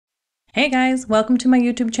Hey guys, welcome to my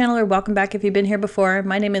YouTube channel, or welcome back if you've been here before.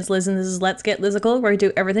 My name is Liz and this is Let's Get Lizicle, where I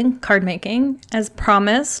do everything card making. As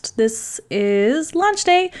promised, this is launch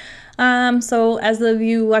day. So as of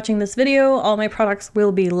you watching this video, all my products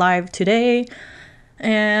will be live today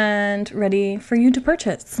and ready for you to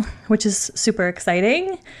purchase, which is super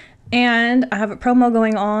exciting. And I have a promo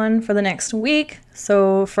going on for the next week.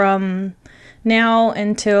 So from now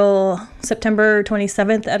until September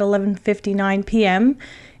 27th at 11:59 p.m.,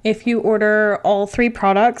 if you order all three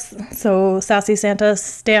products, so Sassy Santa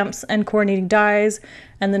stamps and coordinating dies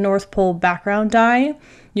and the North Pole background die,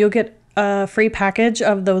 you'll get a free package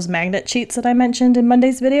of those magnet sheets that I mentioned in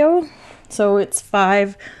Monday's video. So it's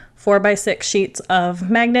 5 4x6 sheets of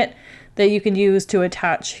magnet that you can use to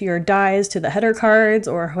attach your dies to the header cards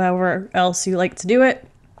or however else you like to do it.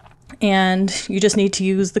 And you just need to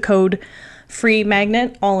use the code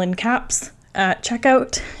FREEMAGNET, all in caps, at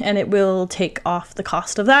checkout, and it will take off the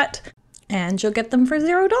cost of that, and you'll get them for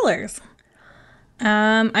 $0.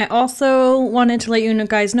 I also wanted to let you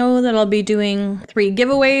guys know that I'll be doing 3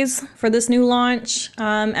 giveaways for this new launch.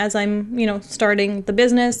 As I'm, starting the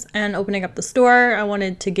business and opening up the store, I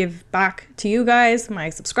wanted to give back to you guys, my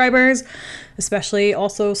subscribers, especially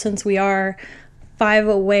also since we are 5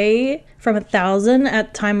 away from 1,000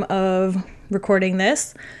 at the time of recording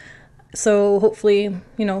this. So hopefully,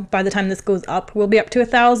 by the time this goes up, we'll be up to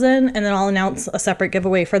 1,000, and then I'll announce a separate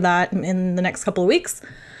giveaway for that in the next couple of weeks.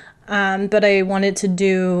 But I wanted to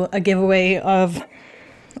do a giveaway of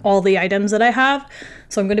all the items that I have.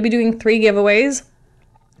 So I'm going to be doing 3 giveaways,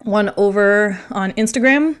 one over on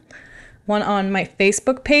Instagram, one on my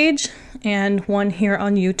Facebook page, and one here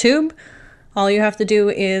on YouTube. All you have to do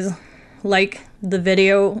is like the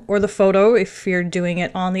video or the photo if you're doing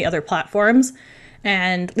it on the other platforms,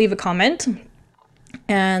 and leave a comment,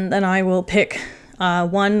 and then I will pick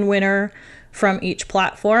one winner from each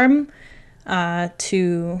platform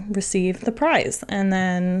to receive the prize. And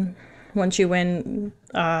then once you win,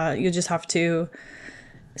 you just have to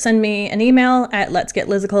send me an email at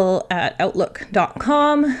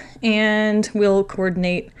letsgetlizicle@outlook.com, and we'll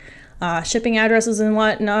coordinate shipping addresses and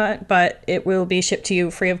whatnot, but it will be shipped to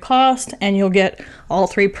you free of cost, and you'll get all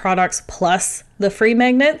 3 products plus the free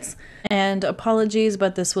magnets. And apologies,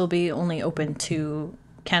 but this will be only open to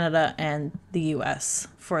Canada and the US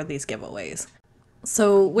for these giveaways.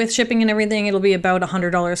 So with shipping and everything, it'll be about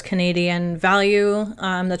 $100 Canadian value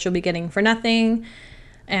that you'll be getting for nothing.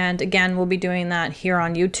 And again, we'll be doing that here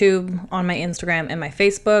on YouTube, on my Instagram and my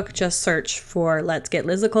Facebook. Just search for Let's Get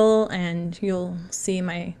Lizicle and you'll see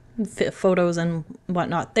my photos and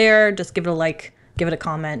whatnot there. Just give it a like, give it a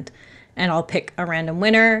comment, and I'll pick a random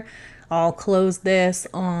winner. I'll close this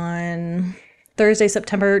on Thursday,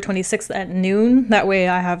 September 26th at noon. That way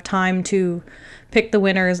I have time to pick the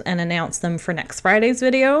winners and announce them for next Friday's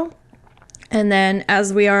video. And then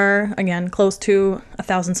as we are, again, close to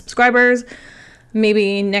 1,000 subscribers,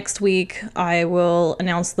 maybe next week I will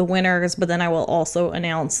announce the winners, but then I will also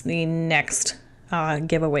announce the next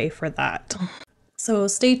giveaway for that. So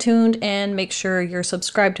stay tuned and make sure you're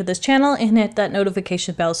subscribed to this channel and hit that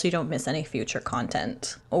notification bell so you don't miss any future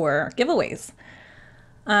content or giveaways.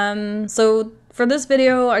 So for this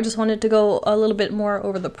video, I just wanted to go a little bit more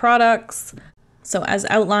over the products. So as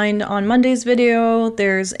outlined on Monday's video,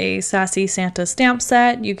 there's a Sassy Santa stamp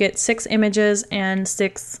set. You get 6 images and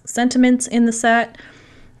 6 sentiments in the set.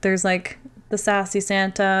 There's like the Sassy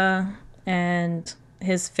Santa and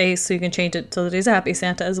his face, so you can change it so that he's a happy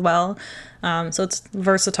Santa as well. So it's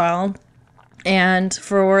versatile. And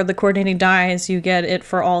for the coordinating dies, you get it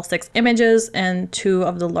for all 6 images and 2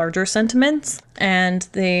 of the larger sentiments, and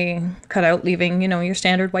they cut out, leaving your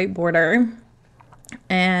standard white border.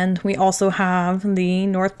 And we also have the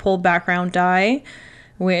North Pole background die,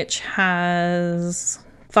 which has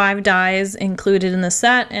 5 dies included in the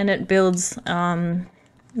set, and it builds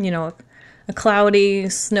a cloudy,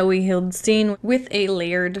 snowy hilled scene with a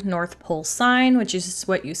layered North Pole sign, which is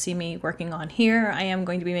what you see me working on here. I am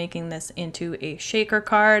going to be making this into a shaker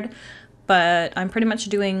card, but I'm pretty much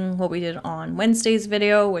doing what we did on Wednesday's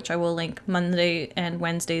video, which I will link Monday and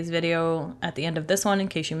Wednesday's video at the end of this one in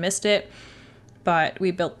case you missed it. But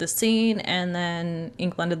we built the scene and then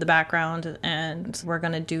ink blended the background, and we're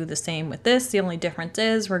going to do the same with this. The only difference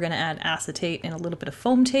is we're going to add acetate and a little bit of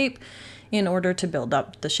foam tape in order to build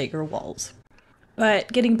up the shaker walls.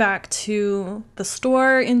 But getting back to the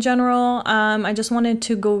store in general, I just wanted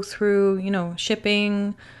to go through,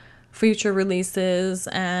 shipping, future releases,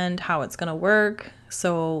 and how it's going to work.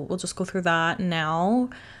 So we'll just go through that now.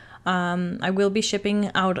 I will be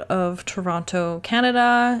shipping out of Toronto,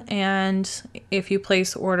 Canada, and if you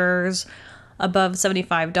place orders above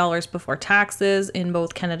 $75 before taxes in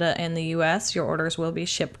both Canada and the US, your orders will be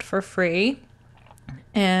shipped for free.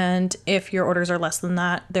 And if your orders are less than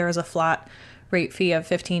that, there is a flat rate fee of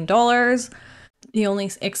 $15. The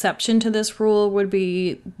only exception to this rule would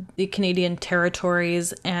be the Canadian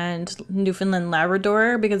territories and Newfoundland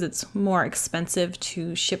Labrador, because it's more expensive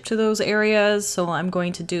to ship to those areas. So I'm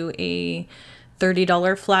going to do a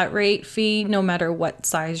 $30 flat rate fee no matter what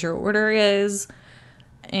size your order is.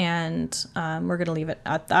 And we're going to leave it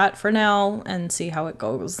at that for now and see how it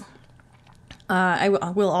goes. I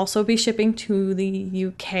will also be shipping to the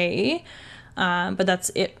UK. But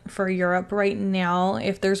that's it for Europe right now.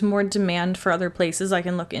 If there's more demand for other places, I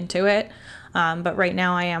can look into it. But right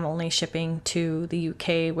now I am only shipping to the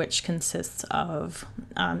UK, which consists of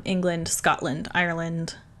England, Scotland,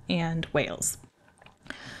 Ireland, and Wales.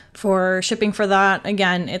 For shipping for that,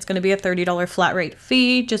 again, it's going to be a $30 flat rate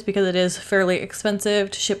fee just because it is fairly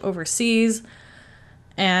expensive to ship overseas.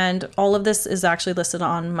 And all of this is actually listed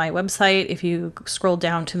on my website. If you scroll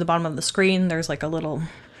down to the bottom of the screen, there's like a little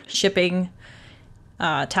shipping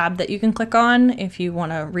tab that you can click on if you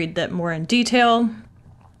want to read that more in detail.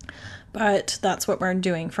 But that's what we're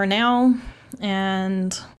doing for now,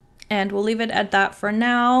 and we'll leave it at that for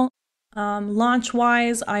now. Launch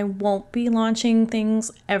wise, I won't be launching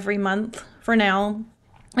things every month for now.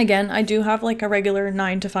 Again, I do have like a regular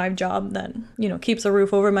 9-to-5 job that, you know, keeps a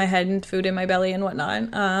roof over my head and food in my belly and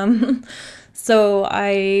whatnot. So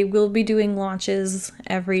I will be doing launches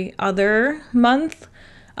every other month.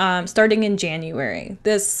 Starting in January.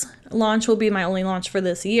 This launch will be my only launch for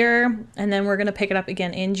this year, and then we're going to pick it up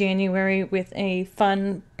again in January with a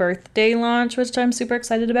fun birthday launch, which I'm super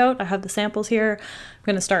excited about. I have the samples here. I'm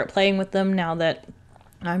going to start playing with them now that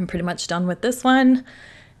I'm pretty much done with this one,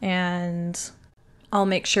 and I'll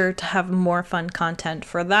make sure to have more fun content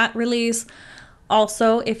for that release.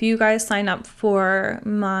 Also, if you guys sign up for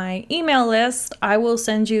my email list, I will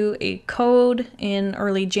send you a code in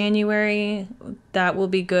early January that will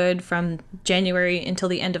be good from January until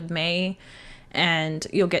the end of May, and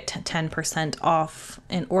you'll get 10% off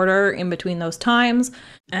an order in between those times,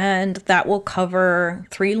 and that will cover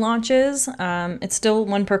 3 launches. It's still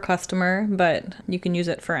 1 per customer, but you can use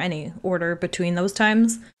it for any order between those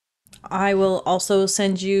times. I will also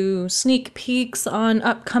send you sneak peeks on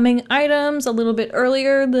upcoming items a little bit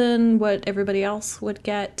earlier than what everybody else would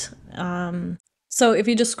get. So if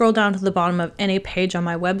you just scroll down to the bottom of any page on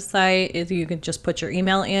my website, you can just put your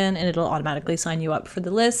email in and it'll automatically sign you up for the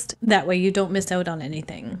list. That way you don't miss out on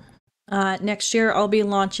anything. Next year I'll be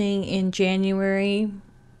launching in January,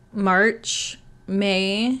 March,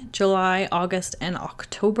 May, July, August, and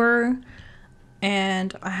October.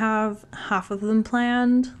 And I have half of them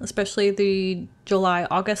planned, especially the July,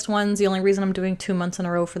 August ones. The only reason I'm doing 2 months in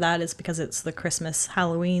a row for that is because it's the Christmas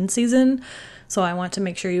Halloween season. So I want to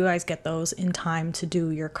make sure you guys get those in time to do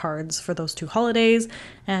your cards for those 2 holidays.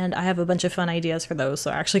 And I have a bunch of fun ideas for those. So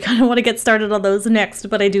I actually kind of want to get started on those next,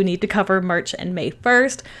 but I do need to cover March and May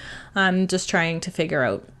first. I'm just trying to figure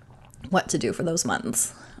out what to do for those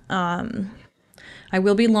months. I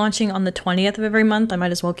will be launching on the 20th of every month. I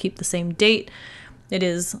might as well keep the same date. It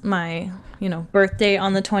is my, birthday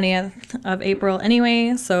on the 20th of April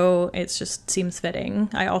anyway, so it just seems fitting.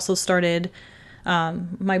 I also started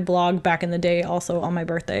my blog back in the day also on my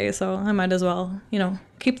birthday, so I might as well,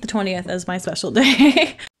 keep the 20th as my special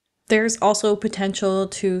day. There's also potential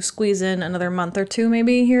to squeeze in another month or 2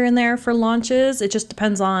 maybe here and there for launches. It just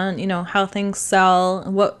depends on, how things sell,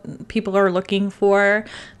 what people are looking for.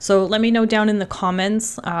 So let me know down in the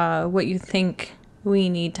comments what you think we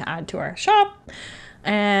need to add to our shop.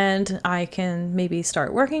 And I can maybe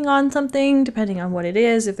start working on something depending on what it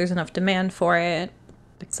is, if there's enough demand for it,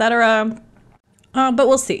 etc. But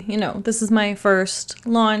we'll see. This is my first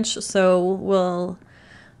launch, so we'll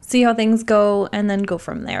see how things go and then go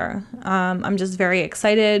from there. I'm just very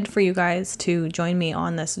excited for you guys to join me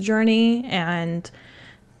on this journey and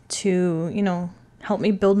to, help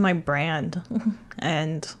me build my brand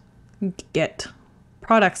and get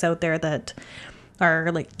products out there that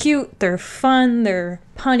are like cute, they're fun, they're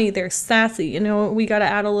punny, they're sassy. We got to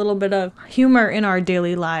add a little bit of humor in our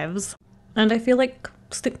daily lives. And I feel like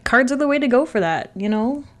cards are the way to go for that,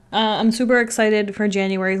 I'm super excited for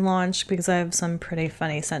January's launch because I have some pretty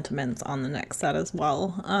funny sentiments on the next set as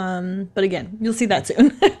well. But again, you'll see that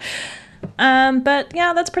soon. But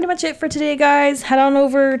yeah, that's pretty much it for today, guys. Head on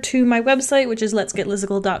over to my website, which is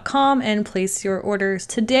letsgetlizicle.com, and place your orders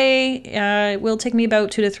today. It will take me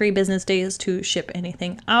about 2 to 3 business days to ship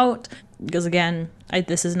anything out because again,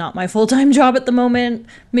 this is not my full-time job at the moment.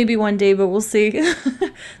 Maybe one day, but we'll see.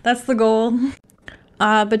 That's the goal.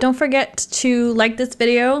 But don't forget to like this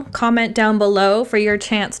video, comment down below for your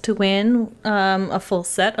chance to win a full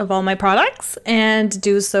set of all my products, and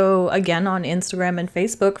do so again on Instagram and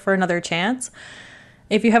Facebook for another chance.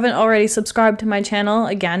 If you haven't already subscribed to my channel,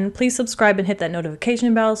 again, please subscribe and hit that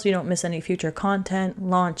notification bell so you don't miss any future content,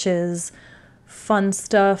 launches, fun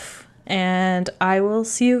stuff, and I will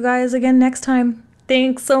see you guys again next time.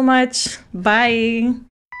 Thanks so much. Bye.